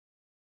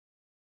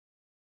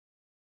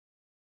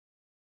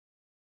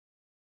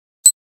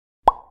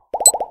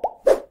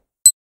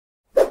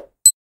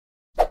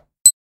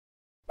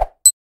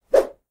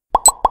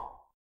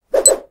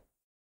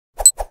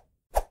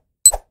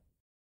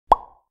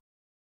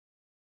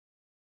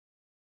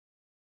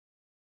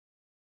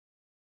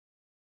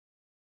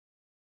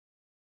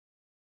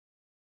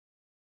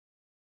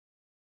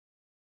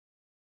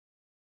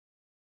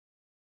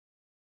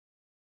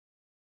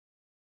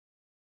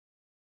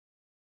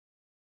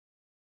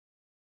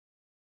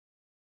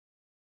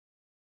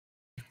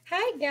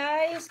Hi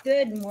guys,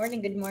 good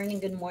morning, good morning,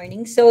 good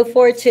morning. So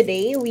for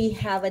today, we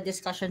have a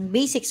discussion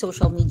basic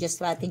social media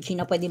strategy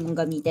na pwede mong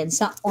gamitin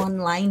sa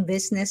online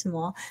business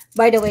mo.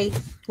 By the way,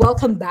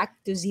 welcome back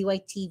to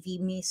Zytv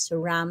Miss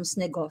Ram's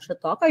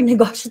Negosyo Talk or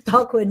Negosyo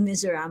Talk with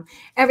Miss Ram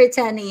every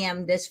 10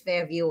 a.m. this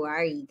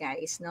February,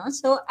 guys. No?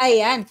 So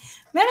ayan,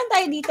 meron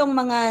tayo ditong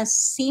mga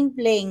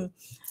simpleng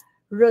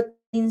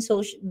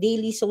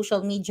daily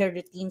social media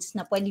routines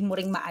na pwede mo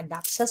ring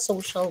ma-adapt sa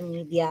social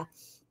media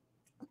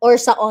or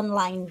sa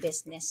online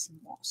business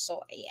mo.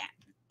 So, ayan.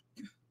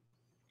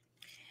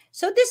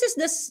 So, this is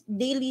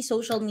daily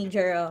social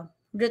media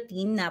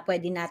routine na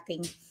pwede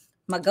nating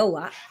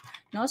magawa.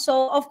 No?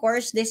 So, of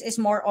course, this is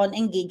more on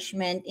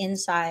engagement,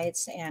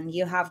 insights, and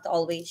you have to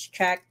always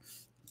check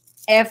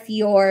if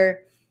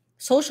your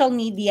social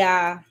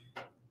media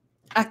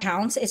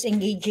accounts is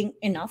engaging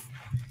enough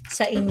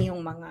sa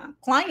inyong mga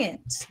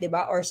clients, 'di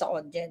ba? Or sa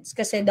audience.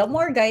 Kasi the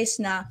more guys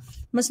na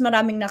mas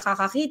maraming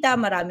nakakakita,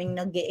 maraming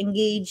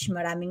nag-engage,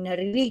 maraming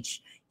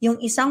nare-reach yung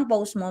isang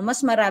post mo, mas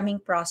maraming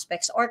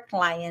prospects or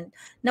client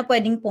na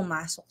pwedeng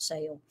pumasok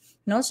sa iyo.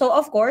 No? So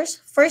of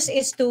course, first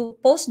is to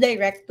post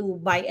direct to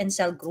buy and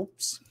sell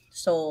groups.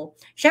 So,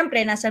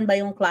 syempre, nasan ba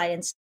yung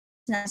clients?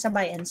 Nasa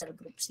buy and sell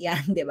groups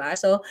yan, 'di ba?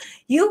 So,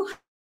 you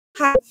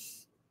have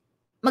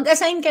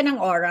mag-assign ka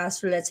ng oras.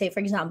 Let's say, for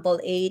example,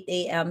 8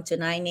 a.m. to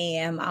 9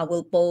 a.m. I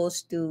will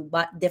post to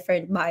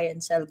different buy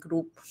and sell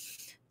group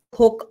to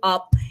hook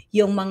up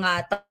yung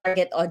mga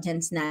target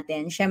audience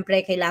natin.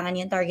 Siyempre, kailangan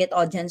yung target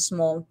audience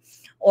mo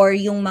or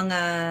yung mga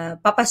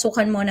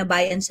papasukan mo na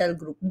buy and sell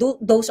group.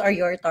 Those are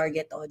your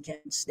target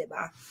audience, di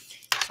ba?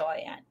 So,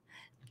 ayan.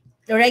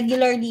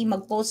 Regularly,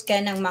 mag-post ka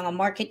ng mga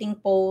marketing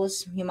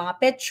posts, yung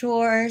mga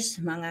pictures,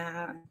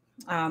 mga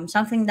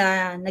something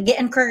na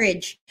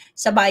nag-encourage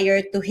sa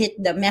buyer to hit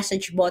the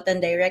message button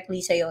directly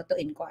sa'yo to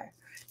inquire.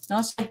 No?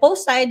 So,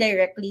 post tayo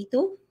directly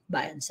to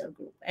buy and sell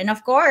group. And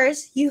of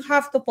course, you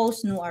have to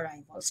post new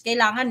arrivals.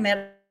 Kailangan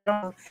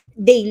meron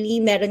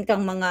daily, meron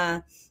kang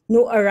mga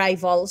new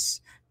arrivals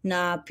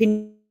na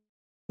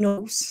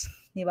pinost,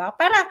 di ba?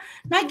 Para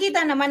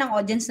nakikita naman ng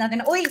audience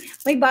natin, uy,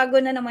 may bago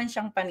na naman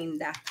siyang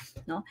paninda.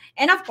 No?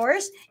 And of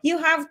course, you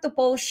have to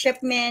post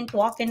shipment,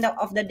 walk-in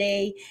of the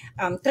day,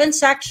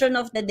 transaction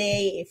of the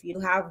day. If you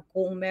have,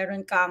 kung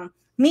meron kang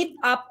meet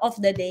up of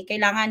the day,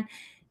 kailangan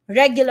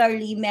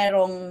regularly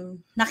merong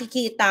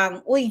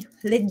nakikitang, uy,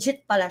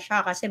 legit pala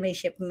siya kasi may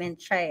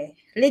shipment siya eh.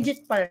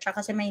 Legit pala siya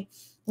kasi may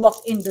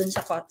walk-in dun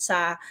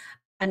sa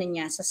ano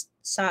niya,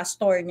 sa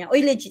store niya.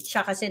 Uy, legit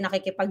siya kasi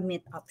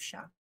nakikipag-meet up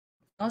siya.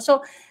 No? So,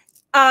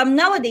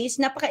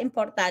 nowadays,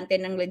 napaka-importante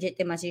ng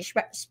legitimacy,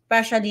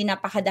 especially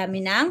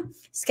napakadami ng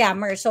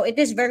scammers. So, it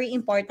is very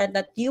important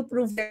that you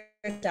prove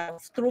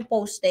yourself through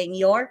posting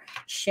your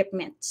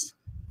shipments.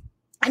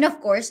 And of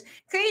course,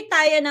 create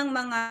tayo ng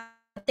mga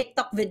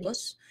TikTok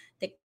videos,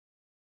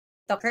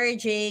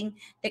 encouraging,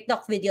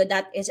 TikTok video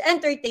that is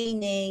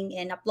entertaining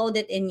and upload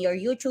it in your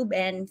YouTube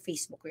and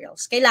Facebook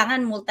Reels.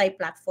 Kailangan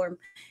multi-platform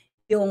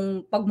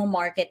yung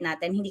pagmo-market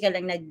natin. Hindi ka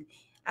lang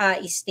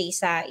stay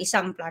sa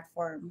isang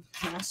platform.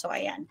 So,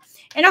 ayan.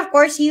 And of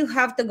course, you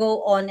have to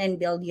go on and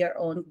build your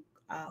own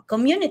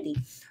community.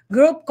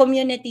 Group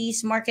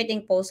communities,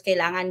 marketing posts,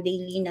 kailangan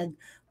daily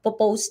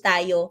nagpo-post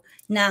tayo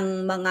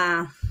ng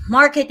mga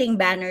marketing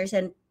banners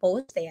and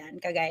posts.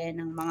 Ayan, kagaya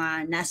ng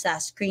mga nasa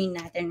screen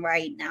natin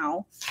right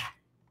now.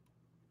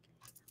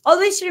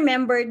 Always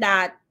remember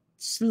that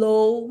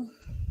slow,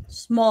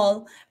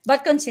 small,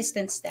 but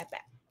consistent steps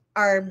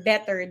are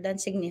better than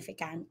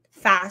significant,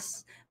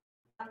 fast,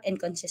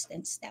 and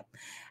consistent step.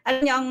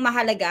 Alam niyo, ang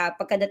mahalaga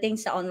pagkadating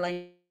sa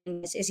online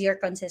is your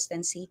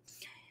consistency.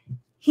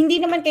 Hindi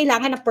naman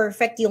kailangan na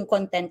perfect yung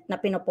content na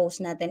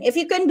pinopost natin. If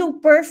you can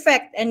do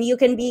perfect and you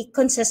can be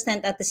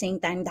consistent at the same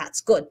time,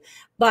 that's good.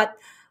 But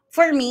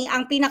for me,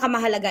 ang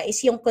pinakamahalaga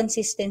is yung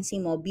consistency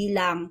mo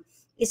bilang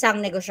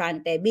isang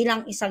negosyante,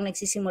 bilang isang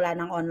nagsisimula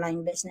ng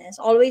online business.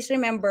 Always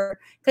remember,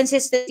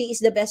 consistency is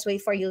the best way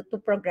for you to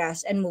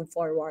progress and move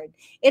forward.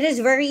 It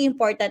is very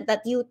important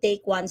that you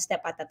take one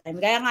step at a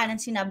time. Gaya nga ng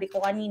sinabi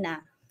ko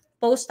kanina,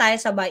 post tayo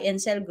sa buy and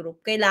sell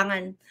group,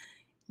 kailangan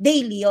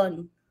daily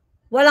yon.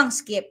 Walang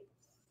skip.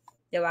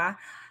 Diba?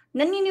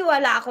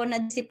 Naniniwala ako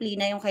na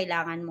disiplina yung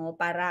kailangan mo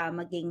para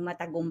maging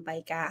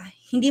matagumpay ka.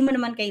 Hindi mo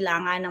naman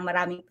kailangan ng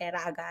maraming pera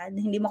agad.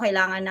 Hindi mo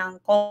kailangan ng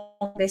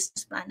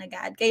business plan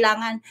agad.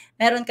 Kailangan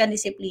meron kang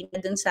disiplina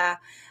dun sa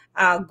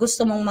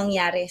gusto mong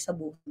mangyari sa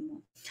buhay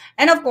mo.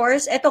 And of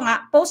course, eto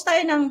nga, post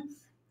tayo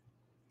ng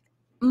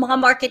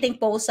mga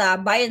marketing post sa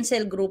buy and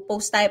sell group,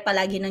 post tayo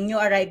palagi ng new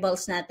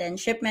arrivals natin,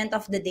 shipment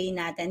of the day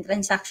natin,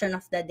 transaction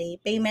of the day,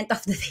 payment of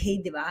the day,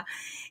 di ba?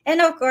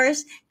 And of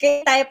course,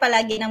 kaya tayo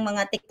palagi ng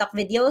mga TikTok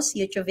videos,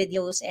 YouTube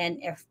videos,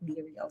 and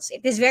FB Reels.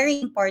 It is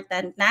very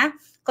important na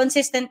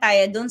consistent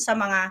tayo dun sa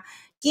mga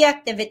key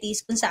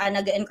activities kung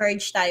saan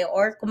nag-encourage tayo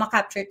or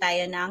kumakapture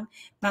tayo ng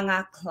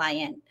mga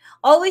client.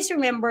 Always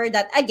remember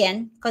that,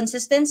 again,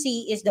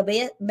 consistency is the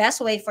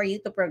best way for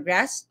you to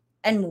progress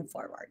and move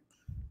forward.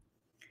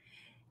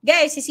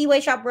 Guys, si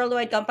CY Shop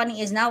Worldwide Company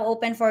is now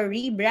open for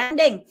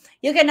rebranding.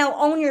 You can now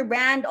own your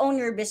brand, own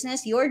your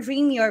business, your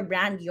dream, your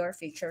brand, your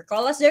future.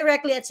 Call us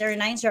directly at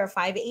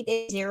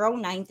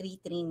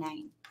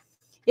 0905-880-9339.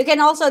 You can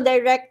also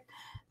direct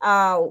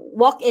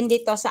walk in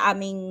dito sa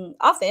aming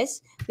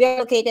office. We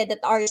are located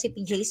at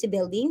RCPJC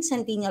Building,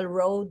 Centennial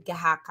Road,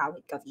 Gahaca,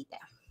 Cavite.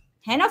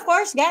 And of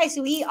course, guys,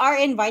 I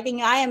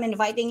am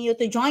inviting you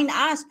to join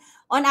us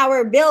on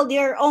our Build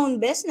Your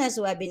Own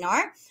Business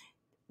webinar.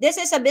 This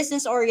is a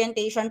business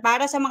orientation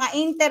para sa mga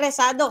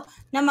interesado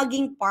na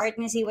maging part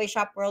ng CY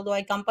Shop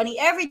Worldwide Company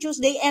every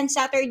Tuesday and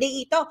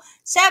Saturday ito,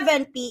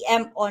 7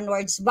 p.m.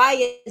 onwards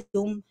via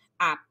Zoom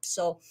app.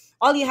 So,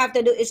 all you have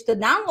to do is to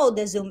download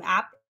the Zoom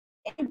app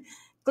and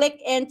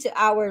click into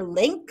our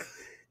link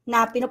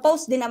na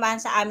pinopost din naman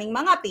sa aming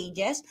mga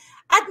pages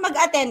at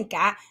mag-attend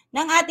ka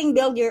ng ating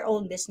Build Your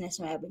Own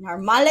Business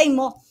webinar. Malay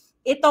mo,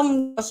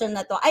 itong negosyo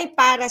na to ay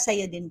para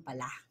sa'yo din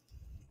pala.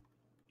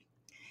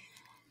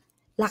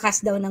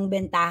 Lakas daw ng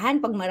bentahan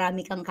pag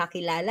marami kang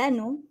kakilala,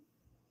 no?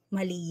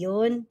 Mali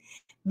yun.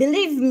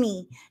 Believe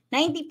me,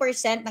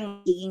 90% ng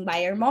magiging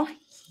buyer mo,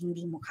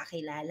 hindi mo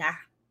kakilala.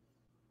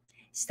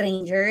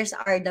 Strangers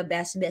are the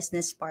best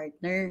business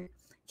partner.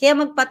 Kaya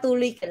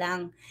magpatuloy ka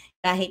lang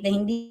kahit na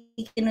hindi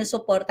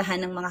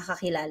kinusuportahan ng mga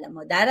kakilala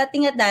mo.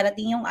 Darating at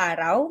darating yung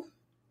araw,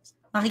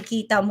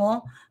 makikita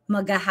mo,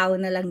 magahaw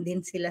na lang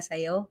din sila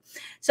sa'yo.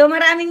 So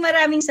maraming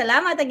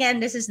salamat. Again,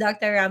 this is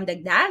Dr. Rahm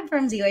Dagdag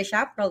from ZY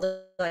Shop.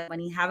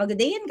 Have a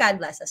good day and God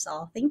bless us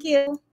all. Thank you.